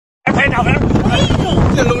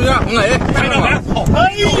On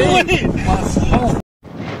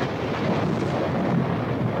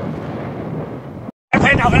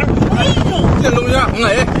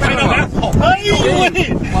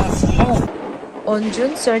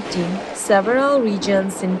June 13, several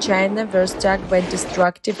regions in China were struck by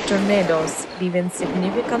destructive tornadoes, leaving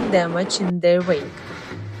significant damage in their wake.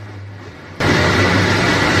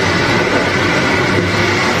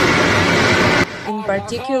 In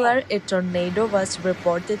particular, a tornado was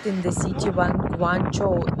reported in the city of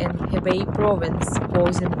Guangzhou in Hebei Province,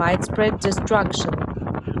 causing widespread destruction.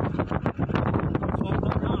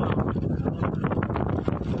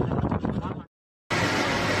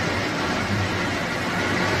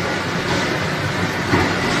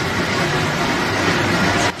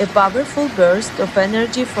 A powerful burst of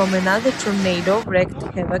energy from another tornado wreaked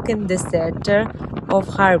havoc in the center of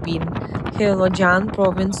Harbin, Heilongjiang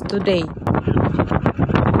Province today.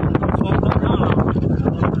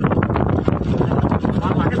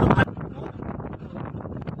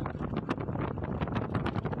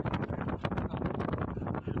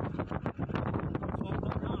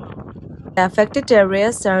 The affected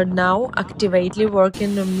areas are now actively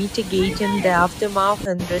working on mitigating the aftermath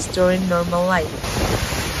and restoring normal life.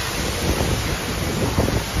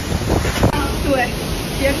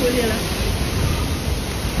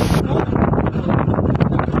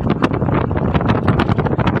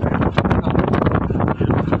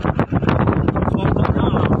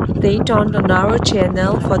 Stay tuned on our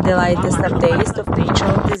channel for the latest updates of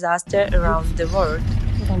natural disaster around the world.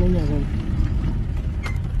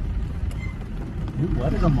 我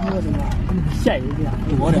的个妈！吓人的，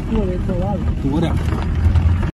多点，多点。